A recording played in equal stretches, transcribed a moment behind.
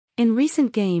In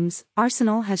recent games,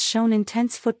 Arsenal has shown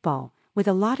intense football, with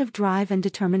a lot of drive and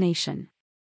determination.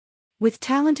 With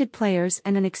talented players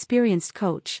and an experienced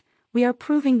coach, we are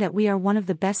proving that we are one of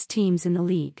the best teams in the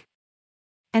league.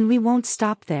 And we won't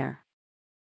stop there.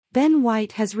 Ben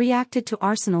White has reacted to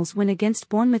Arsenal's win against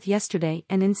Bournemouth yesterday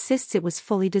and insists it was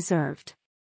fully deserved.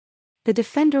 The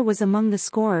defender was among the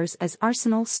scorers as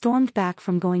Arsenal stormed back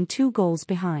from going 2 goals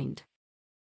behind.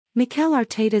 Mikel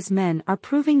Arteta's men are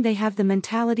proving they have the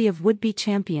mentality of would-be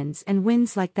champions, and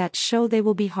wins like that show they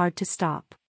will be hard to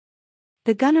stop.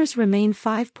 The Gunners remain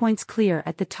 5 points clear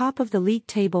at the top of the league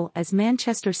table as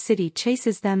Manchester City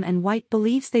chases them, and White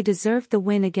believes they deserved the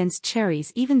win against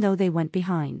Cherries even though they went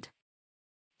behind.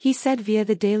 He said via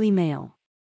the Daily Mail,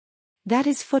 "That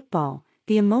is football,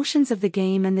 the emotions of the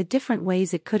game and the different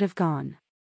ways it could have gone.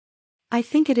 I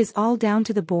think it is all down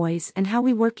to the boys and how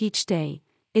we work each day.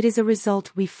 It is a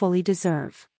result we fully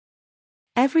deserve.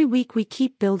 Every week we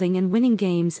keep building and winning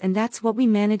games, and that's what we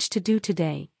managed to do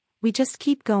today. We just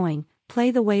keep going,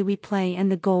 play the way we play, and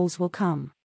the goals will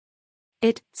come."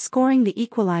 Scoring the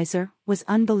equalizer was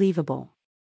unbelievable.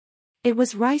 It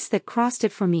was Rice that crossed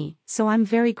it for me, so I'm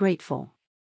very grateful.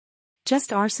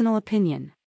 Just Arsenal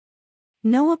opinion.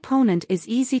 No opponent is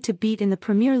easy to beat in the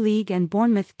Premier League, and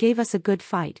Bournemouth gave us a good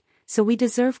fight, so we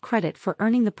deserve credit for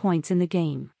earning the points in the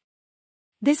game.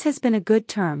 This has been a good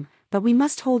term, but we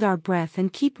must hold our breath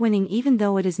and keep winning even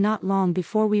though it is not long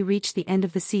before we reach the end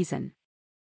of the season.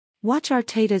 Watch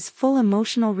Arteta's full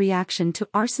emotional reaction to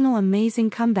Arsenal's amazing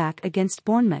comeback against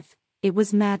Bournemouth. It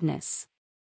was madness.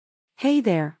 Hey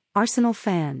there, Arsenal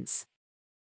fans.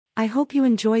 I hope you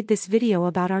enjoyed this video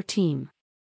about our team.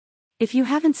 If you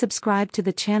haven't subscribed to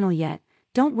the channel yet,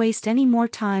 don't waste any more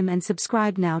time and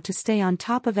subscribe now to stay on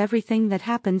top of everything that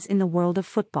happens in the world of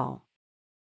football.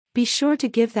 Be sure to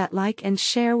give that like and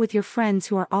share with your friends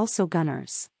who are also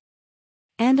Gunners.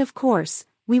 And of course,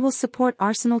 we will support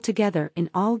Arsenal together in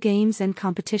all games and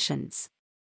competitions.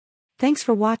 Thanks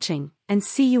for watching, and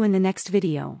see you in the next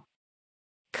video.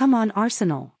 Come on,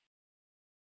 Arsenal!